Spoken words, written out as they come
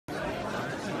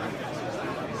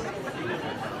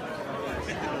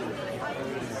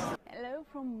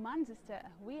from Manchester.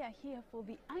 We are here for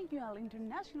the annual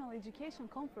International Education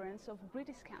Conference of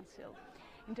British Council.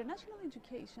 International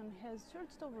education has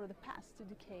surged over the past 2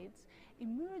 decades,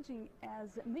 emerging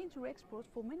as a major export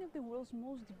for many of the world's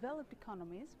most developed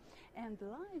economies and the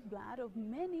lifeblood of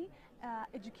many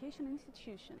education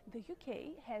institutions. The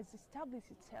UK has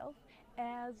established itself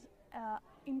as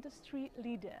industry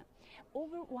leader.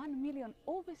 Over 1 million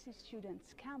overseas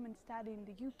students come and study in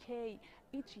the UK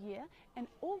each year, and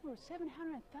over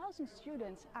 700,000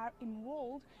 students are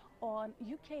enrolled on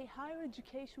UK higher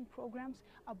education programs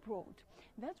abroad.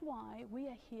 That's why we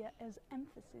are here as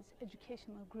EMFASIS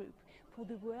Educational Group, for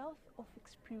the wealth of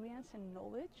experience and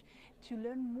knowledge to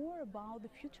learn more about the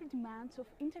future demands of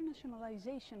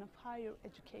internationalization of higher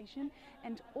education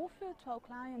and offer to our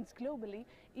clients globally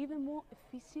even more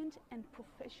efficient and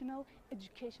professional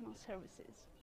educational services.